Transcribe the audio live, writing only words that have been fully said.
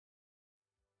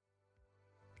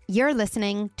You're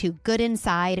listening to Good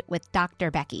Inside with Dr.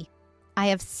 Becky. I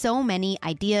have so many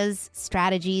ideas,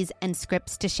 strategies, and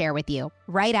scripts to share with you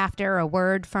right after a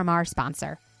word from our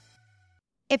sponsor.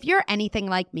 If you're anything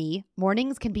like me,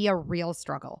 mornings can be a real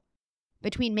struggle.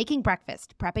 Between making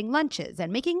breakfast, prepping lunches,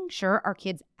 and making sure our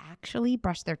kids actually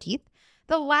brush their teeth,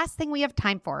 the last thing we have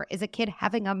time for is a kid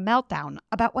having a meltdown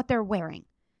about what they're wearing.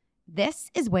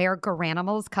 This is where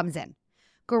Garanimals comes in.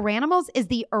 Garanimals is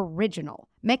the original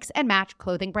mix and match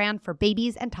clothing brand for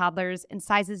babies and toddlers in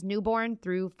sizes newborn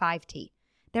through 5T.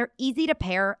 They're easy to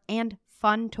pair and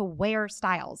fun to wear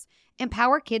styles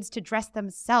empower kids to dress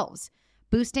themselves,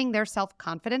 boosting their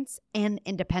self-confidence and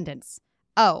independence.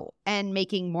 Oh, and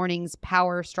making mornings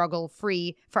power struggle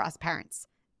free for us parents.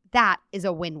 That is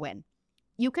a win-win.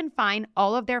 You can find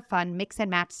all of their fun mix and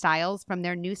match styles from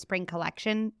their new spring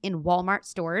collection in Walmart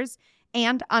stores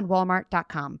and on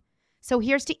walmart.com. So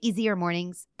here's to easier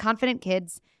mornings, confident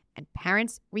kids, and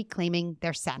parents reclaiming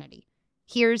their sanity.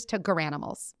 Here's to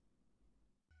Garanimals.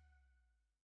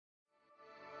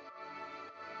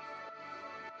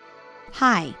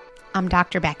 Hi, I'm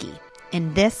Dr. Becky,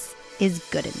 and this is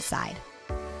Good Inside.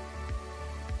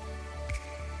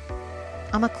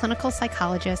 I'm a clinical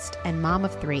psychologist and mom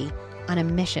of 3 on a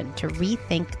mission to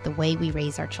rethink the way we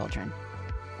raise our children.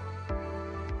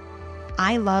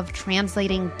 I love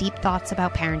translating deep thoughts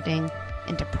about parenting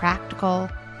into practical,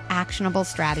 actionable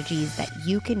strategies that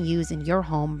you can use in your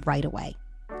home right away.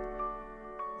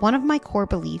 One of my core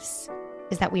beliefs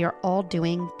is that we are all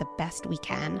doing the best we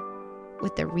can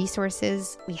with the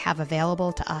resources we have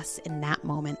available to us in that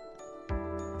moment.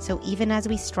 So even as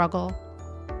we struggle,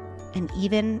 and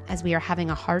even as we are having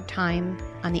a hard time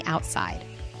on the outside,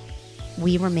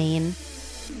 we remain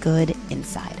good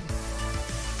inside.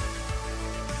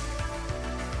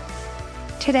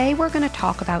 Today, we're going to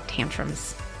talk about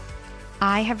tantrums.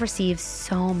 I have received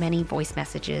so many voice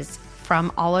messages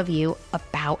from all of you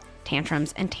about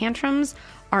tantrums, and tantrums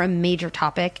are a major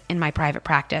topic in my private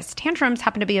practice. Tantrums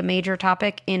happen to be a major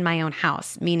topic in my own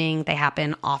house, meaning they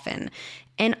happen often.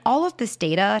 And all of this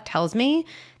data tells me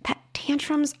that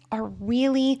tantrums are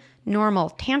really normal.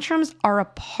 Tantrums are a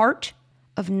part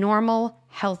of normal,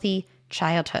 healthy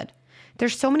childhood.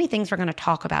 There's so many things we're going to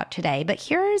talk about today, but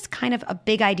here's kind of a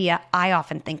big idea I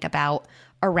often think about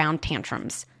around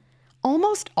tantrums.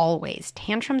 Almost always,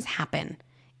 tantrums happen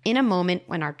in a moment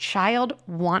when our child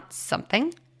wants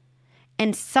something,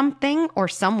 and something or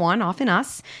someone, often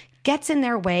us, gets in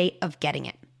their way of getting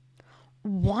it.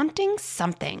 Wanting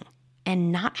something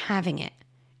and not having it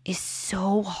is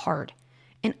so hard.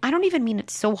 And I don't even mean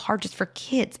it's so hard just for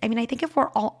kids. I mean, I think if we're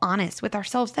all honest with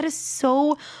ourselves, that is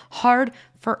so hard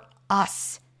for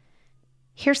us.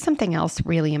 Here's something else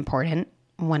really important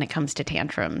when it comes to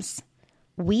tantrums.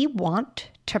 We want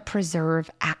to preserve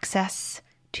access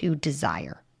to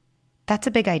desire. That's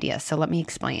a big idea, so let me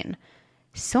explain.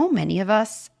 So many of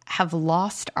us have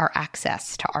lost our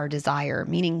access to our desire,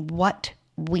 meaning what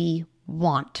we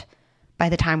want, by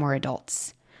the time we're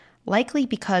adults. Likely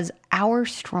because our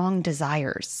strong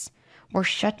desires were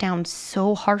shut down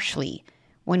so harshly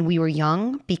when we were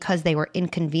young because they were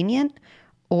inconvenient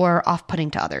or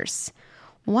off-putting to others.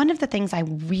 One of the things I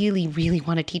really, really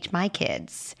want to teach my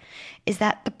kids is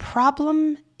that the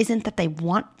problem isn't that they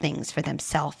want things for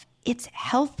themselves. It's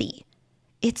healthy.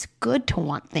 It's good to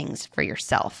want things for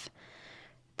yourself.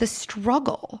 The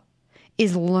struggle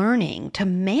is learning to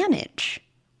manage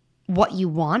what you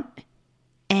want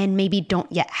and maybe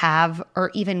don't yet have or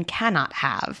even cannot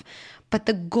have. But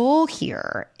the goal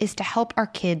here is to help our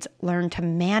kids learn to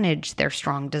manage their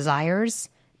strong desires,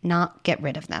 not get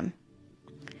rid of them.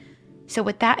 So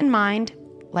with that in mind,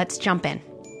 let's jump in.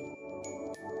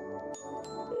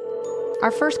 Our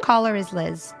first caller is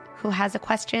Liz, who has a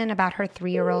question about her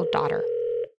 3-year-old daughter.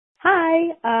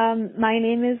 Hi, my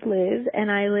name is Liz,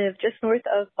 and I live just north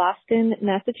of Boston,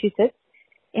 Massachusetts.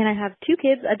 And I have 2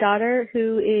 kids, a daughter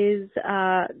who is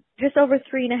just over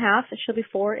 3.5. She'll be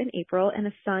 4 in April, and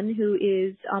a son who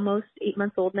is almost 8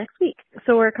 months old next week.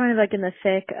 So we're kind of like in the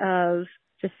thick of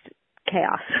just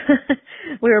chaos.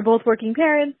 We were both working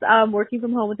parents, working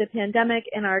from home with the pandemic,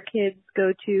 and our kids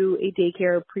go to a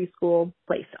daycare preschool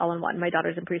place all in one. My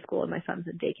daughter's in preschool and my son's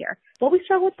in daycare. What we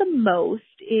struggle with the most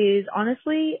is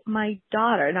honestly my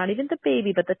daughter, not even the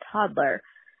baby, but the toddler.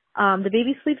 The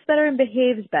baby sleeps better and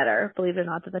behaves better, believe it or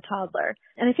not, than the toddler.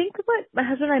 And I think what my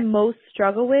husband and I most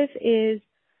struggle with is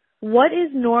what is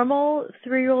normal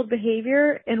 3-year-old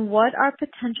behavior and what are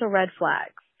potential red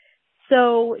flags.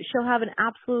 So she'll have an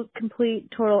absolute, complete,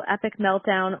 total epic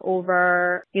meltdown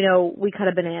over, we cut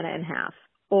a banana in half,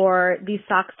 or these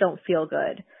socks don't feel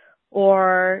good,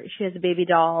 or she has a baby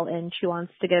doll and she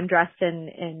wants to get him dressed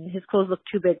and his clothes look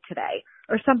too big today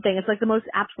or something. It's like the most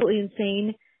absolutely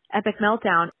insane epic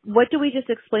meltdown. What do we just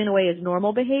explain away as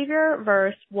normal behavior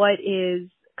versus what is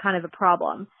kind of a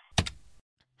problem?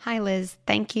 Hi, Liz.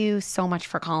 Thank you so much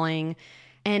for calling.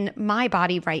 And my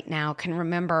body right now can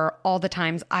remember all the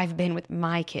times I've been with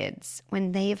my kids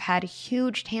when they've had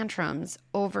huge tantrums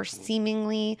over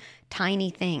seemingly tiny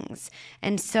things.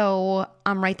 And so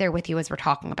I'm right there with you as we're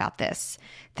talking about this.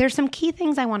 There's some key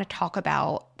things I want to talk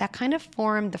about that kind of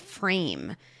form the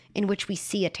frame in which we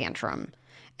see a tantrum.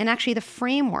 And actually, the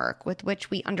framework with which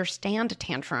we understand a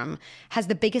tantrum has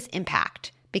the biggest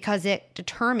impact because it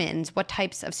determines what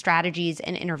types of strategies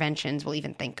and interventions we'll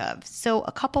even think of. So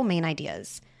a couple main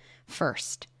ideas.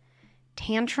 First,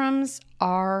 tantrums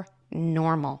are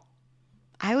normal.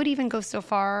 I would even go so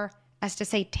far as to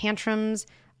say tantrums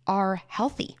are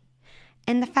healthy.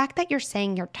 And the fact that you're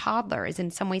saying your toddler is in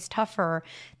some ways tougher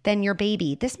than your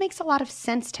baby, this makes a lot of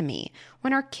sense to me.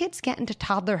 When our kids get into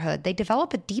toddlerhood, they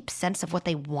develop a deep sense of what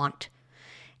they want.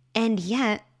 And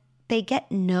yet, they get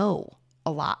no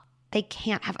a lot. They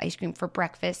can't have ice cream for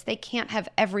breakfast. They can't have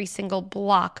every single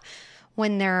block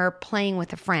when they're playing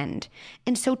with a friend.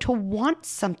 And so to want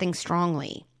something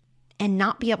strongly and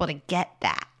not be able to get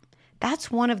that, that's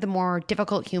one of the more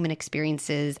difficult human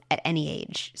experiences at any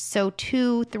age. So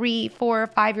 2, 3, 4,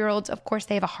 5-year-olds, of course,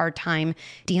 they have a hard time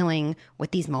dealing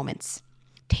with these moments.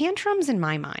 Tantrums, in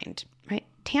my mind, right?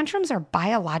 Tantrums are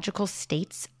biological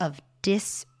states of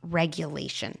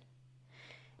dysregulation.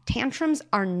 Tantrums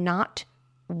are not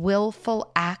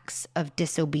willful acts of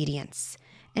disobedience.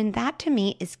 And that to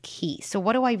me is key. So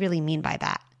what do I really mean by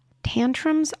that?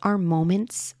 Tantrums are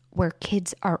moments where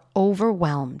kids are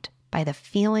overwhelmed by the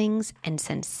feelings and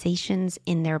sensations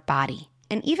in their body.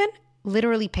 And even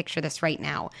literally picture this right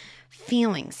now.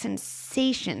 Feelings,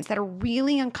 sensations that are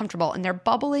really uncomfortable and they're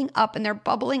bubbling up and they're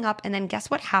bubbling up. And then guess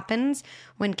what happens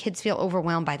when kids feel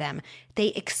overwhelmed by them? They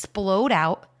explode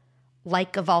out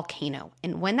like a volcano.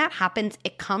 And when that happens,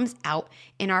 it comes out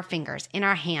in our fingers, in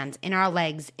our hands, in our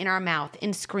legs, in our mouth,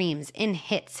 in screams, in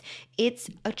hits. It's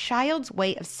a child's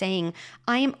way of saying,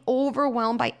 I am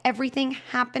overwhelmed by everything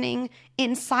happening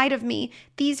inside of me.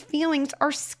 These feelings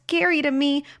are scary to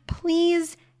me.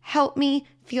 Please help me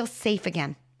feel safe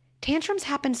again. Tantrums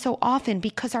happen so often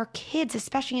because our kids,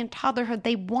 especially in toddlerhood,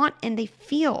 they want and they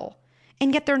feel,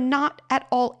 and yet they're not at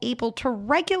all able to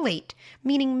regulate,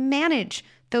 meaning manage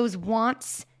those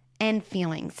wants and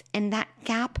feelings. And that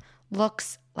gap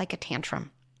looks like a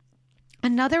tantrum.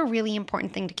 Another really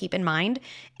important thing to keep in mind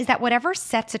is that whatever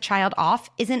sets a child off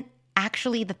isn't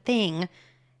actually the thing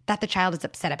that the child is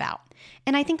upset about.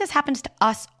 And I think this happens to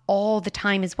us all the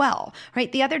time as well,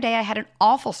 right? The other day I had an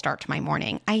awful start to my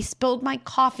morning. I spilled my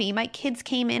coffee. My kids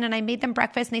came in and I made them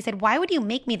breakfast and they said, why would you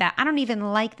make me that? I don't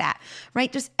even like that,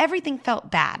 right? Just everything felt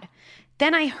bad.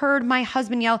 Then I heard my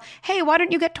husband yell, hey, why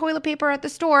don't you get toilet paper at the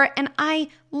store? And I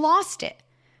lost it.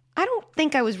 I don't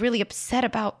think I was really upset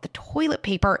about the toilet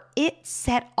paper. It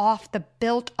set off the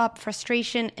built up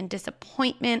frustration and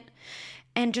disappointment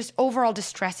and just overall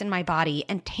distress in my body.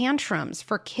 And tantrums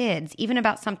for kids, even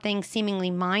about something seemingly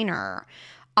minor,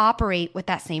 operate with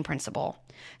that same principle.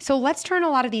 So let's turn a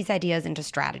lot of these ideas into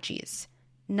strategies.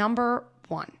 Number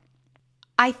 1.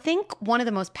 I think one of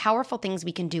the most powerful things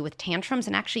we can do with tantrums,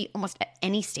 and actually almost at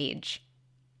any stage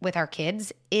with our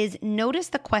kids, is notice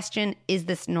the question, is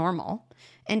this normal?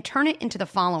 And turn it into the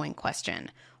following question.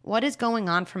 What is going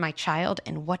on for my child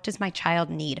and what does my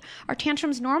child need? Are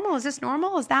tantrums normal? Is this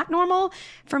normal? Is that normal?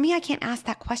 For me, I can't ask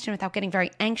that question without getting very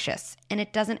anxious and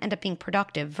it doesn't end up being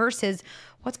productive versus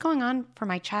what's going on for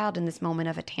my child in this moment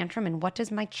of a tantrum and what does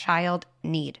my child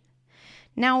need?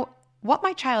 Now, what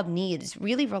my child needs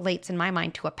really relates in my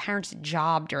mind to a parent's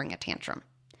job during a tantrum.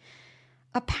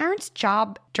 A parent's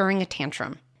job during a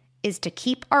tantrum is to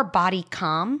keep our body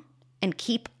calm and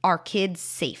keep our kids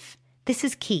safe. This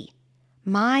is key.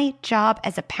 My job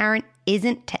as a parent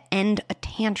isn't to end a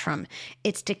tantrum.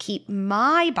 It's to keep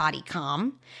my body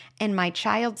calm and my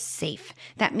child safe.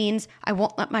 That means I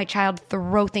won't let my child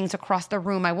throw things across the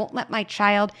room. I won't let my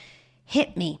child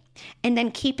hit me. And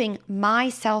then keeping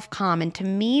myself calm. And to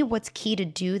me, what's key to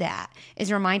do that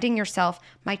is reminding yourself,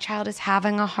 my child is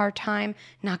having a hard time,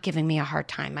 not giving me a hard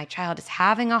time. My child is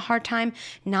having a hard time,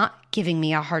 not giving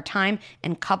me a hard time.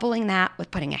 And coupling that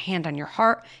with putting a hand on your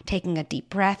heart, taking a deep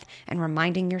breath, and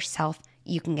reminding yourself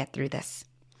you can get through this.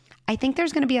 I think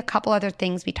there's going to be a couple other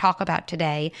things we talk about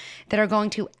today that are going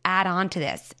to add on to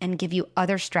this and give you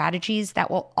other strategies that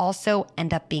will also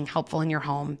end up being helpful in your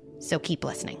home. So keep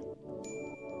listening.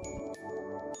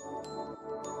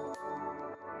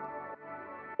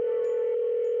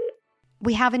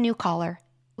 We have a new caller.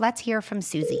 Let's hear from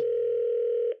Susie.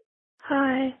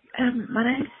 Hi, my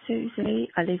name's Susie.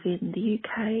 I live in the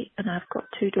UK and I've got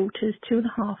two daughters,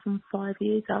 2.5 and 5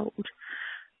 years old.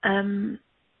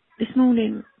 This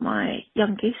morning, my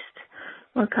youngest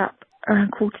woke up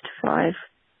around 4:45,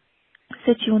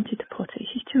 said she wanted to potty.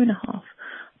 She's 2.5.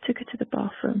 I took her to the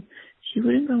bathroom. She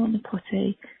wouldn't go on the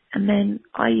potty, and then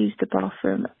I used the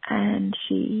bathroom and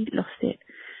she lost it.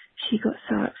 She got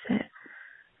so upset.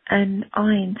 And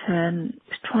I, in turn,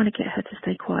 was trying to get her to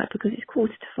stay quiet because it's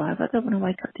 4:45. I don't want to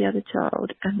wake up the other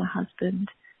child and my husband.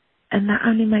 And that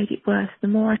only made it worse. The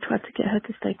more I tried to get her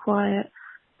to stay quiet,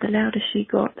 the louder she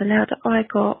got, the louder I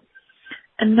got.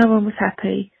 And no one was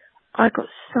happy. I got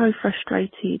so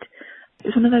frustrated. It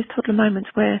was one of those toddler moments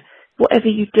where whatever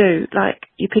you do, like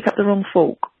you pick up the wrong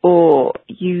fork or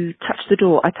you touch the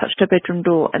door. I touched her bedroom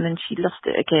door and then she lost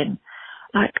it again.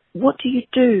 Like, what do you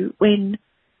do when...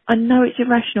 I know it's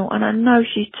irrational and I know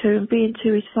she's 2 and being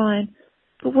 2 is fine,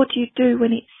 but what do you do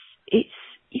when it's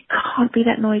you can't be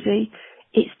that noisy,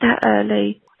 it's that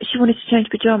early. She wanted to change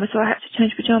pyjamas, so I had to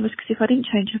change pyjamas because if I didn't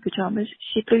change her pyjamas,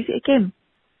 she'd lose it again.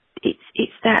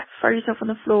 It's that, throw yourself on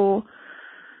the floor.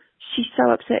 She's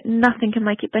so upset, nothing can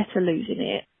make it better losing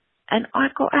it. And I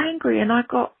got angry and I'm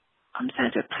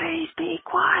saying to her, please be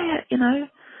quiet, you know.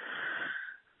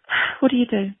 What do you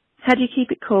do? How do you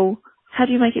keep it cool? How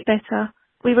do you make it better?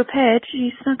 We repaired,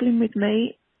 she's snuggling with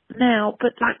me now,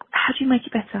 but like, how do you make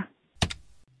it better?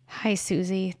 Hi,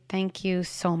 Susie. Thank you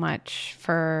so much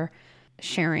for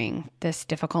sharing this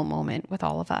difficult moment with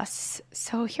all of us.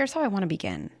 So here's how I want to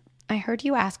begin. I heard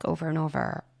you ask over and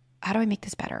over, how do I make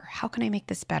this better? How can I make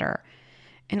this better?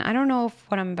 And I don't know if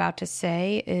what I'm about to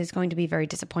say is going to be very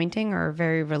disappointing or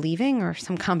very relieving or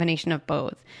some combination of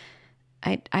both.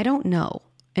 I don't know.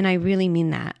 And I really mean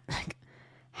that.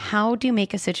 How do you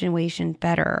make a situation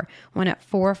better when at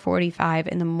 4:45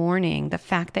 in the morning, the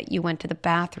fact that you went to the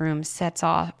bathroom sets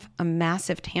off a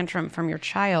massive tantrum from your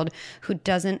child who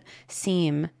doesn't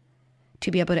seem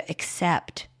to be able to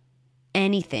accept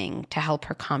anything to help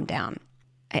her calm down?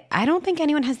 I don't think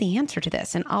anyone has the answer to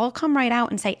this, and I'll come right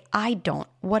out and say, I don't.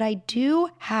 What I do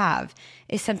have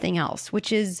is something else,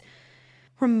 which is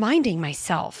reminding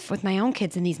myself with my own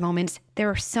kids in these moments, there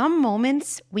are some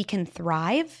moments we can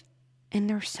thrive, and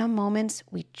there are some moments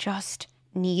we just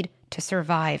need to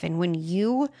survive. And when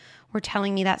you were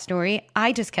telling me that story,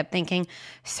 I just kept thinking,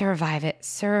 survive it,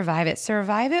 survive it,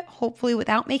 survive it, hopefully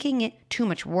without making it too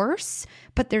much worse.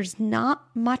 But there's not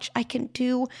much I can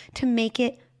do to make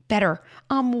it better.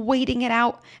 I'm waiting it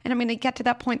out, and I'm going to get to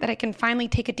that point that I can finally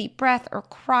take a deep breath or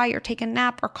cry or take a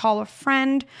nap or call a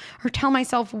friend or tell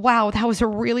myself, wow, that was a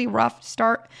really rough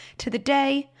start to the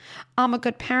day. I'm a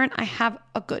good parent. I have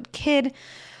a good kid.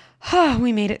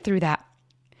 We made it through that,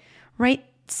 right?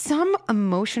 Some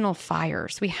emotional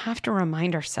fires, we have to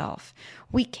remind ourselves,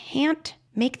 we can't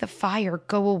make the fire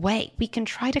go away. We can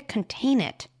try to contain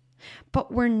it,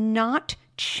 but we're not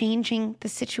changing the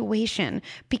situation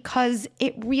because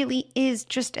it really is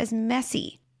just as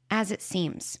messy as it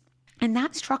seems. And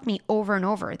that struck me over and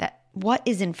over, that what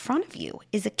is in front of you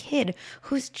is a kid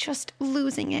who's just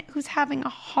losing it, who's having a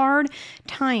hard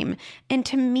time. And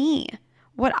to me,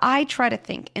 what I try to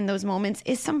think in those moments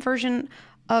is some version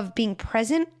of being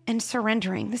present and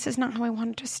surrendering. This is not how I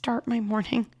wanted to start my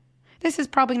morning. This is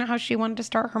probably not how she wanted to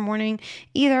start her morning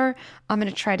either. I'm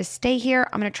going to try to stay here.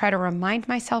 I'm going to try to remind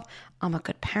myself I'm a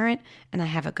good parent and I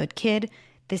have a good kid.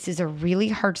 This is a really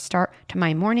hard start to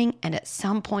my morning, and at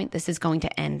some point this is going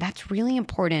to end. That's really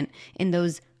important in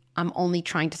those I'm only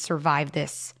trying to survive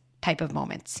this type of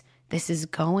moments. This is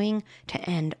going to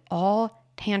end. All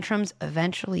tantrums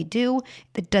eventually do.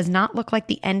 It does not look like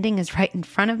the ending is right in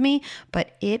front of me,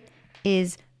 but it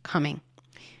is coming.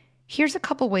 Here's a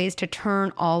couple ways to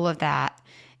turn all of that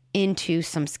into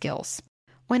some skills.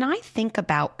 When I think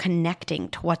about connecting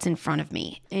to what's in front of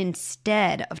me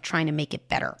instead of trying to make it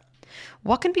better,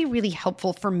 what can be really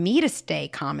helpful for me to stay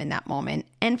calm in that moment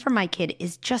and for my kid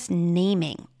is just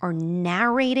naming or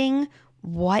narrating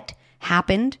what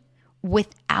happened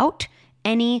without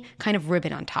any kind of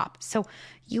ribbon on top. So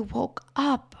you woke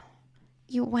up,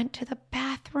 you went to the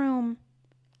bathroom,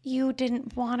 you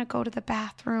didn't want to go to the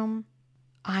bathroom.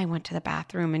 I went to the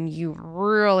bathroom and you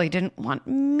really didn't want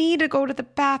me to go to the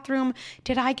bathroom.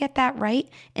 Did I get that right?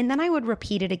 And then I would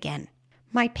repeat it again.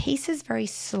 My pace is very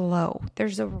slow.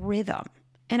 There's a rhythm.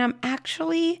 And I'm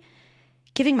actually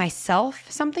giving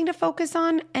myself something to focus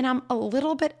on. And I'm a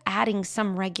little bit adding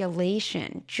some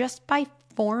regulation just by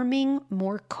forming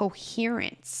more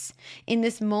coherence in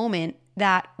this moment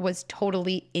that was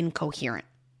totally incoherent.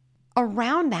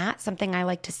 Around that, something I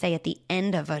like to say at the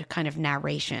end of a kind of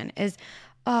narration is,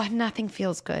 Nothing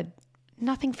feels good.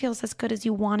 Nothing feels as good as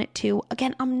you want it to.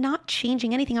 Again, I'm not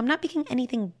changing anything. I'm not making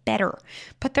anything better.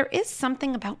 But there is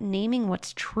something about naming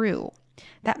what's true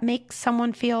that makes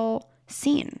someone feel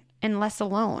seen and less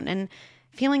alone. And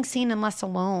feeling seen and less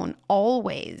alone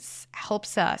always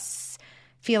helps us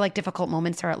feel like difficult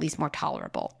moments are at least more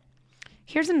tolerable.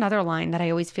 Here's another line that I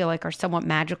always feel like are somewhat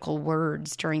magical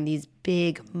words during these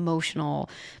big emotional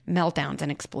meltdowns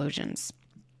and explosions.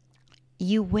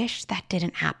 You wish that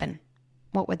didn't happen.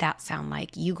 What would that sound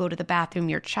like? You go to the bathroom,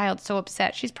 your child's so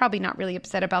upset. She's probably not really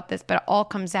upset about this, but it all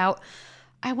comes out.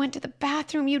 I went to the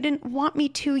bathroom. You didn't want me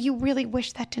to. You really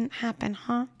wish that didn't happen,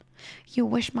 huh? You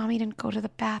wish mommy didn't go to the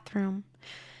bathroom.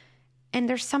 And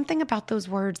there's something about those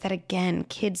words that, again,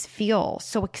 kids feel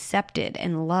so accepted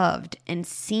and loved and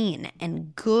seen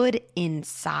and good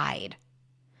inside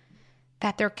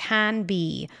that there can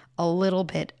be a little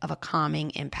bit of a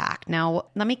calming impact. Now,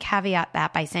 let me caveat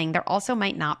that by saying there also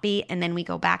might not be. And then we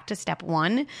go back to step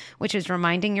one, which is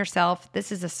reminding yourself,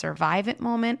 this is a survive it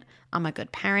moment. I'm a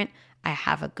good parent. I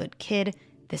have a good kid.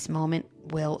 This moment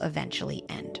will eventually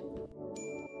end.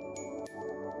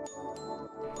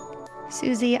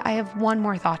 Susie, I have one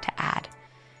more thought to add.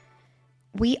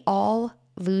 We all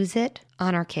lose it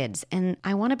on our kids. And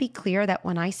I want to be clear that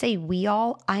when I say we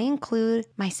all, I include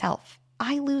myself.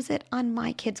 I lose it on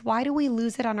my kids. Why do we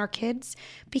lose it on our kids?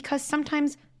 Because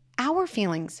sometimes our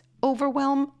feelings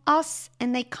overwhelm us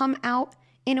and they come out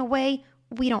in a way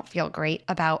we don't feel great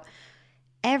about.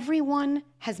 Everyone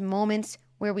has moments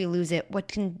where we lose it. What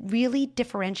can really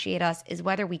differentiate us is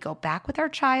whether we go back with our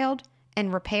child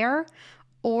and repair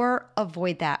or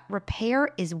avoid that. Repair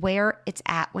is where it's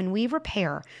at. When we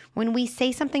repair, when we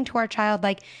say something to our child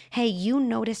like, hey, you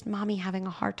noticed mommy having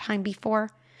a hard time before?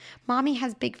 Mommy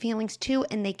has big feelings too,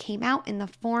 and they came out in the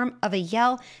form of a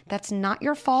yell. That's not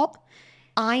your fault.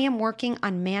 I am working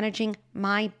on managing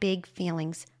my big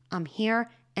feelings. I'm here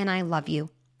and I love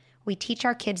you. We teach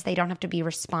our kids they don't have to be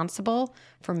responsible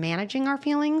for managing our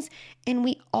feelings. And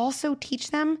we also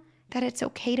teach them that it's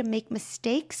okay to make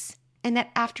mistakes and that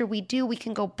after we do, we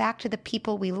can go back to the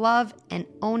people we love and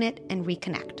own it and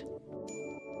reconnect.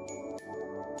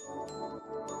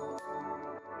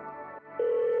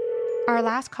 Our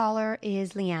last caller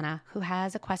is Leanna, who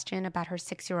has a question about her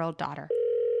 6-year-old daughter.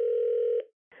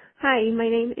 Hi, my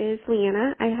name is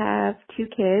Leanna. I have 2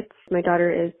 kids. My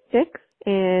daughter is 6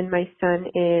 and my son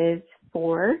is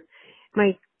 4.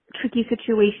 My tricky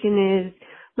situation is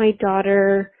my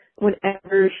daughter,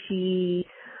 whenever she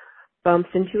bumps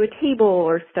into a table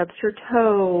or stubs her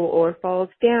toe or falls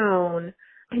down,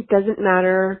 it doesn't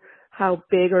matter how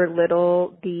big or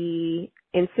little the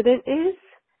incident is,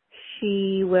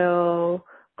 she will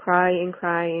cry and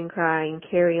cry and cry and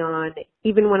carry on,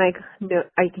 even when I know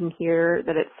I can hear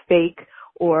that it's fake,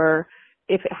 or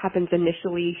if it happens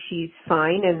initially, she's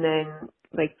fine, and then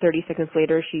like 30 seconds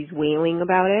later, she's wailing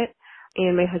about it.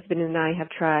 And my husband and I have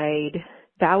tried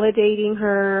validating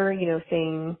her,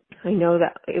 saying, I know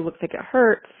that it looks like it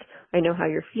hurts. I know how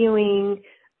you're feeling,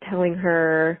 telling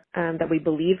her that we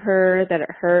believe her, that it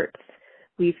hurts.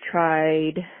 We've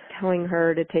tried telling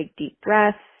her to take deep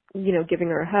breaths, giving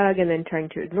her a hug and then trying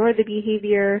to ignore the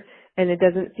behavior. And it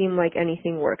doesn't seem like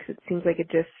anything works. It seems like it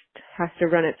just has to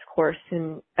run its course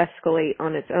and escalate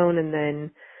on its own, and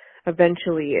then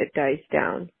eventually it dies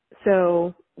down.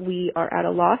 So we are at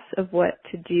a loss of what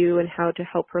to do and how to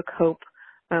help her cope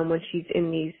when she's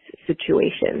in these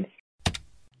situations.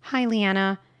 Hi,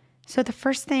 Leanna. So the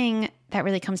first thing that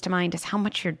really comes to mind is how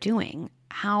much you're doing,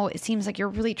 how it seems like you're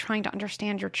really trying to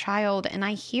understand your child. And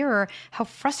I hear how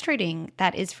frustrating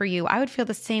that is for you. I would feel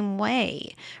the same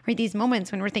way, right? These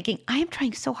moments when we're thinking, I am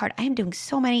trying so hard. I am doing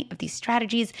so many of these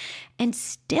strategies and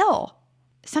still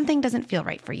something doesn't feel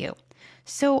right for you.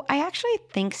 So I actually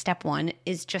think step one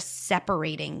is just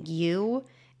separating you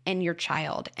and your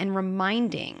child and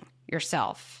reminding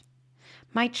yourself,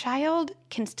 my child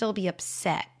can still be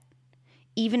upset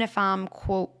even if I'm,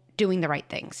 quote, doing the right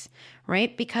things,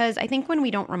 right? Because I think when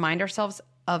we don't remind ourselves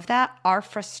of that, our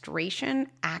frustration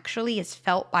actually is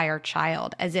felt by our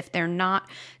child as if they're not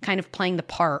kind of playing the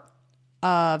part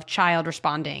of child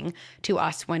responding to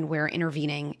us when we're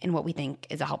intervening in what we think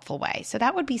is a helpful way. So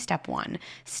that would be step one.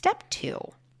 Step two,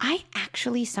 I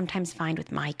actually sometimes find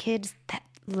with my kids that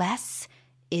less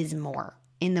is more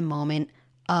in the moment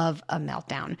of a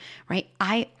meltdown, right?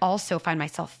 I also find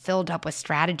myself filled up with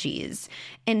strategies.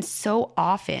 And so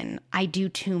often I do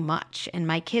too much and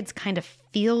my kids kind of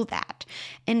feel that.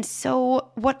 And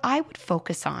so what I would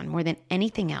focus on more than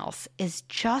anything else is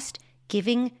just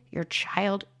giving your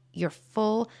child your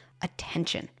full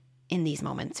attention in these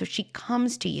moments. So she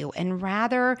comes to you, and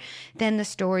rather than the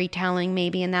storytelling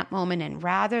maybe in that moment, and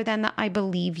rather than the I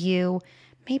believe you,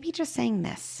 maybe just saying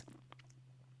this: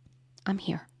 I'm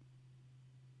here.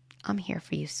 I'm here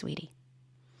for you, sweetie.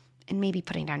 And maybe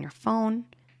putting down your phone,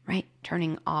 right?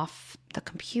 Turning off the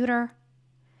computer,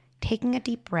 taking a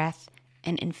deep breath,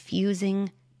 and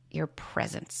infusing your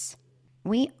presence.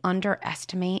 We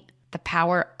underestimate the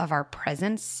power of our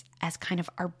presence as kind of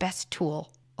our best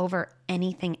tool over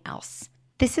anything else.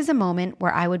 This is a moment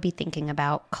where I would be thinking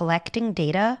about collecting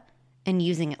data and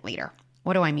using it later.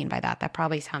 What do I mean by that? That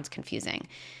probably sounds confusing.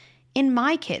 In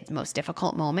my kids' most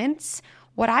difficult moments,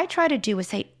 what I try to do is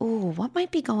say, ooh, what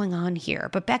might be going on here?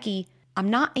 But Becky, I'm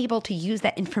not able to use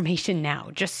that information now.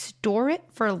 Just store it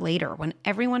for later when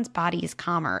everyone's body is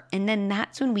calmer. And then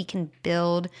that's when we can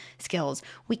build skills.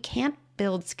 We can't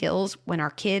build skills when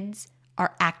our kids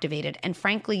are activated. And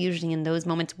frankly, usually in those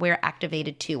moments, we're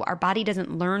activated too. Our body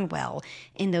doesn't learn well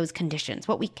in those conditions.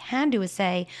 What we can do is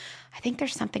say, I think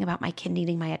there's something about my kid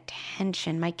needing my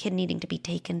attention, my kid needing to be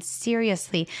taken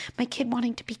seriously, my kid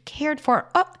wanting to be cared for.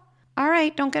 Oh, all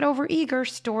right, don't get over eager,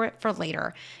 store it for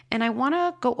later. And I want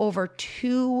to go over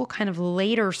two kind of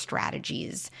later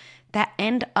strategies that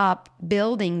end up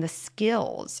building the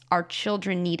skills our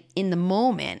children need in the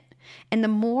moment. And the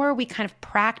more we kind of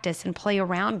practice and play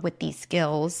around with these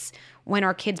skills when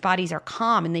our kids' bodies are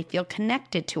calm and they feel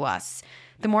connected to us,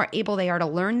 the more able they are to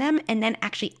learn them and then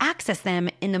actually access them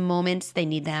in the moments they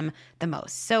need them the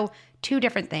most. So, two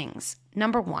different things.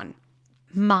 Number one,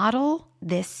 model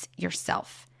this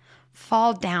yourself.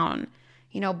 Fall down,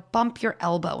 bump your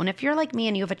elbow. And if you're like me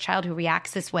and you have a child who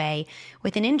reacts this way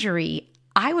with an injury,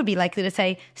 I would be likely to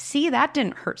say, see, that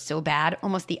didn't hurt so bad,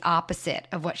 almost the opposite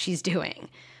of what she's doing.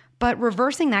 But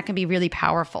reversing that can be really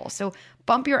powerful. So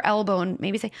bump your elbow and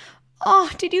maybe say,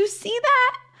 oh, did you see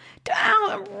that?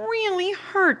 Ow, it really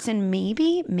hurts. And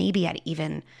maybe I'd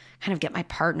even kind of get my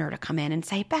partner to come in and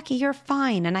say, Becky, you're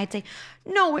fine. And I'd say,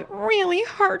 no, it really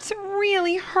hurts. It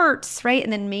really hurts, right?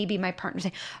 And then maybe my partner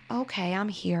would say, okay, I'm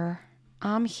here,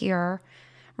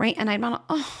 right? And I'd want to,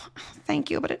 oh, thank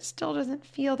you, but it still doesn't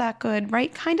feel that good,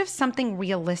 right? Kind of something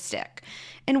realistic.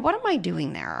 And what am I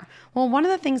doing there? Well, one of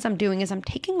the things I'm doing is I'm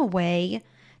taking away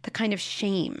the kind of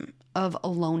shame of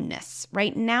aloneness,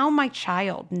 right? Now my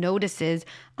child notices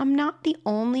I'm not the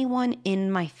only one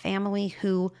in my family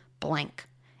who blank.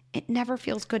 It never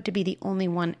feels good to be the only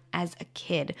one as a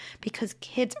kid because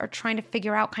kids are trying to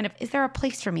figure out kind of, is there a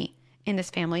place for me in this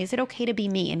family? Is it okay to be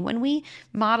me? And when we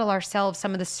model ourselves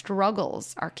some of the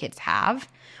struggles our kids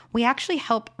have, we actually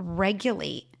help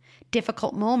regulate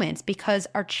difficult moments because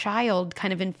our child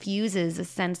kind of infuses a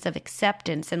sense of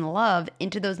acceptance and love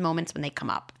into those moments when they come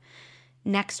up.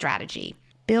 Next strategy,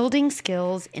 building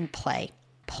skills in play.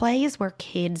 Play is where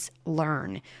kids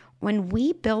learn. When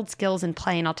we build skills in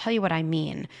play, and I'll tell you what I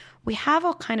mean, we have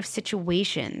a kind of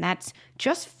situation that's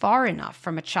just far enough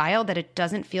from a child that it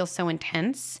doesn't feel so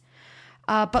intense,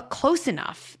 but close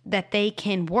enough that they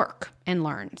can work and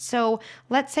learn. So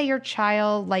let's say your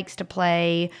child likes to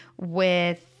play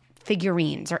with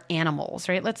figurines or animals,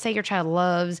 right? Let's say your child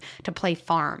loves to play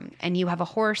farm and you have a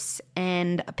horse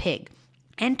and a pig.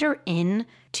 Enter in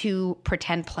to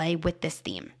pretend play with this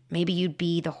theme. Maybe you'd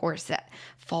be the horse that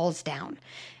falls down.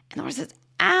 And the horse says,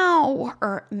 ow,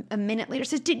 or a minute later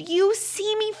says, did you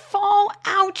see me fall?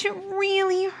 Ouch, it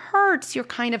really hurts. You're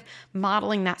kind of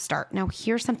modeling that start. Now,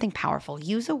 here's something powerful.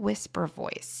 Use a whisper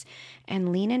voice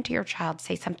and lean into your child.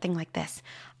 Say something like this.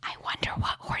 I wonder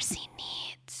what horsey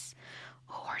needs.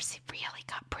 Oh, horsey really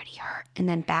got pretty hurt. And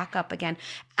then back up again.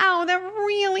 Ow, that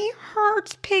really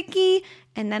hurts, Piggy.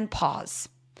 And then pause.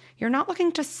 You're not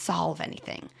looking to solve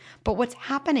anything, but what's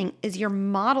happening is you're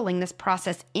modeling this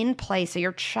process in play so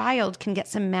your child can get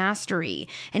some mastery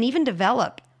and even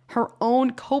develop her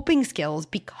own coping skills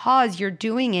because you're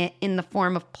doing it in the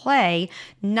form of play,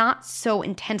 not so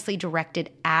intensely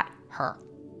directed at her.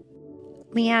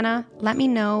 Leanna, let me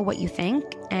know what you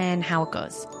think and how it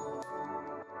goes.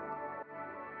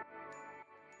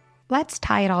 Let's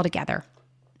tie it all together.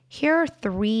 Here are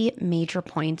 3 major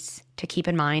points to keep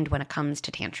in mind when it comes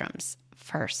to tantrums.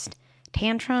 First,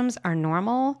 tantrums are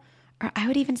normal, or I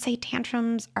would even say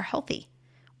tantrums are healthy.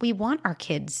 We want our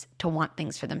kids to want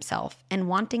things for themselves, and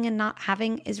wanting and not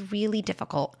having is really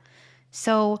difficult.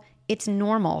 So it's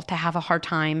normal to have a hard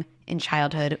time in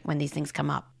childhood when these things come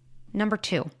up. Number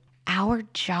 2, our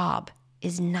job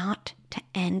is not to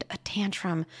end a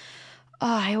tantrum. Oh,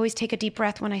 I always take a deep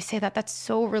breath when I say that. That's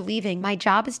so relieving. My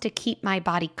job is to keep my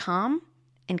body calm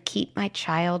and keep my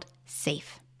child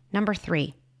safe. Number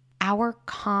 3, our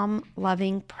calm,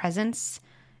 loving presence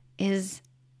is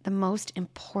the most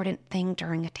important thing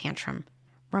during a tantrum.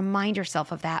 Remind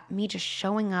yourself of that. Me just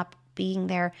showing up, being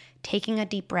there, taking a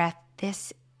deep breath.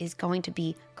 This is going to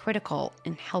be critical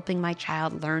in helping my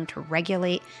child learn to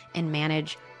regulate and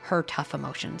manage her tough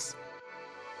emotions.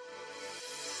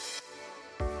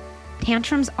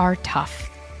 Tantrums are tough.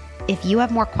 If you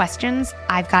have more questions,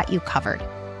 I've got you covered.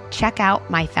 Check out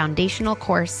my foundational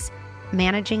course,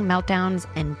 Managing Meltdowns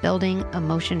and Building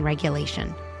Emotion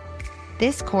Regulation.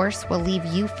 This course will leave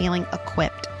you feeling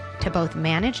equipped to both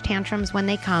manage tantrums when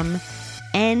they come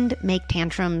and make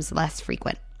tantrums less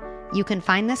frequent. You can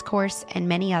find this course and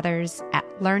many others at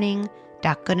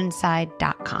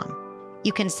learning.goodinside.com.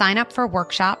 You can sign up for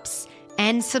workshops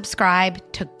and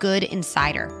subscribe to Good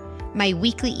Insider, my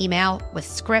weekly email with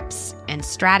scripts and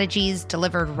strategies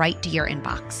delivered right to your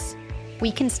inbox.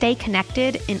 We can stay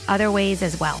connected in other ways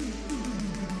as well.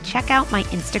 Check out my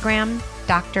Instagram,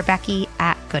 Dr. Becky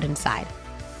at Good Inside.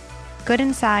 Good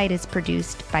Inside is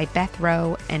produced by Beth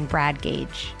Rowe and Brad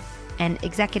Gage, and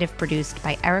executive produced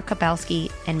by Erica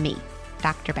Belsky and me,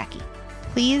 Dr. Becky.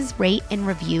 Please rate and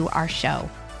review our show.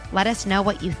 Let us know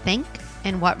what you think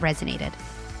and what resonated.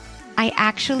 I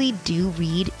actually do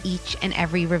read each and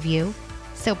every review,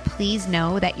 so please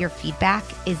know that your feedback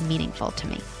is meaningful to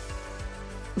me.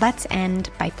 Let's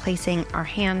end by placing our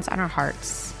hands on our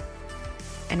hearts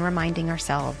and reminding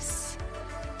ourselves,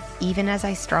 even as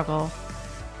I struggle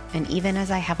and even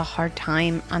as I have a hard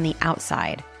time on the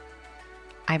outside,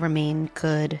 I remain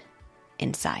good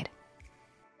inside.